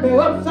that turned me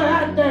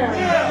upside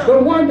down. The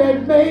one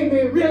that made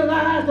me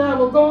realize that I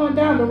was going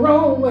down the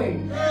wrong way.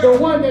 The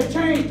one that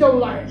changed your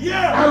life.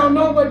 I don't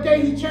know what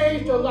day He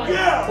changed your life.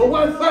 But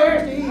one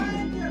Thursday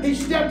evening, He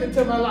stepped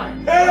into my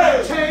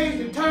life. Changed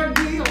and turned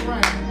me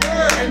around.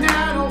 And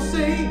now I don't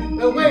see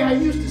the way I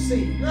used to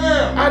see.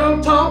 I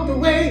don't talk the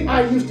way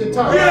I used to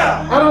talk.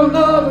 I don't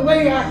love the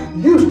way I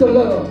used to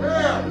love.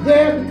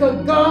 Yeah,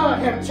 because God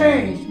have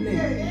changed me.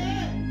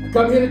 I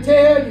come here to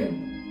tell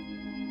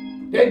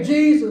you that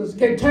Jesus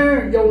can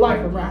turn your life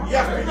around.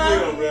 Yes, He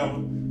will,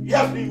 rebel.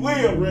 Yes, He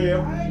will,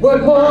 rebel.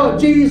 What more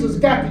Jesus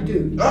got to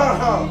do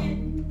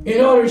in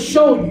order to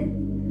show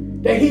you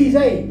that He's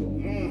able?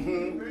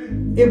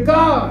 If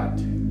God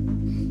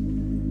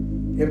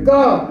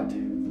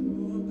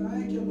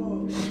Thank you,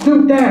 Lord.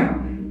 stoop down,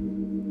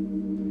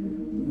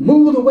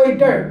 move away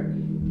dirt,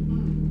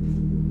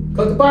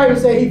 because the Bible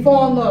says He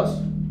formed us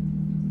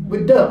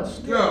with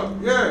dust.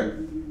 Yeah.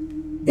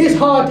 It's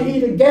hard to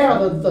even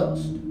gather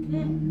dust.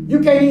 You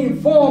can't even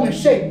form and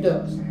shape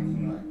dust.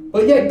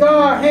 But yet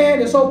God's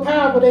hand is so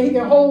powerful that he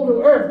can hold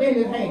the earth in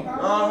his hand.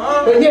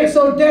 But yet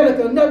so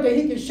delicate enough that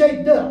he can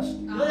shake dust.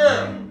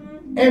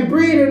 And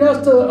breathe in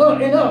us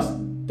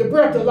the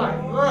breath of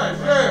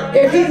life.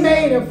 If he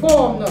made and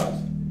formed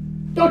us,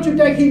 don't you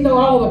think he know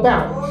all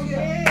about us?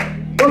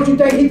 Don't you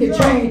think he can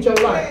change your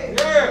life?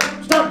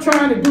 Stop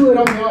trying to do it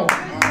on your own.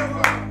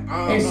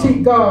 And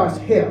seek God's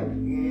help.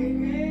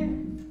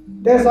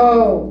 That's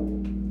all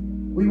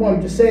we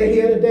wanted to say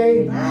here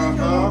today. Is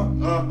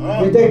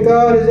that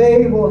God is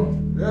able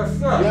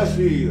Yes,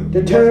 he is.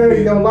 to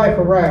turn your life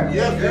around.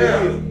 Yes, he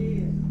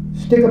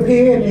is. Stick a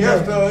pin in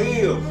Yes, it. there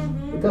is.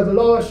 Because the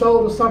Lord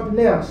showed us something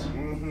else.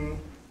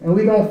 And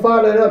we're going to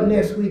follow it up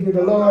next week if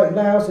the Lord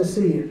allows us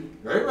to see it.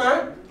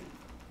 Amen.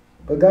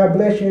 But God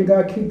bless you and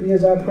God keep you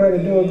as I pray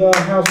the door of God's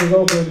house is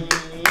open.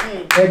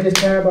 At this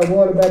time by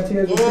water,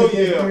 baptism, Oh,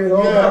 Spirit, yeah.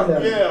 all by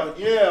love.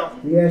 Yeah.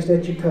 We ask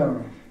that you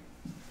come.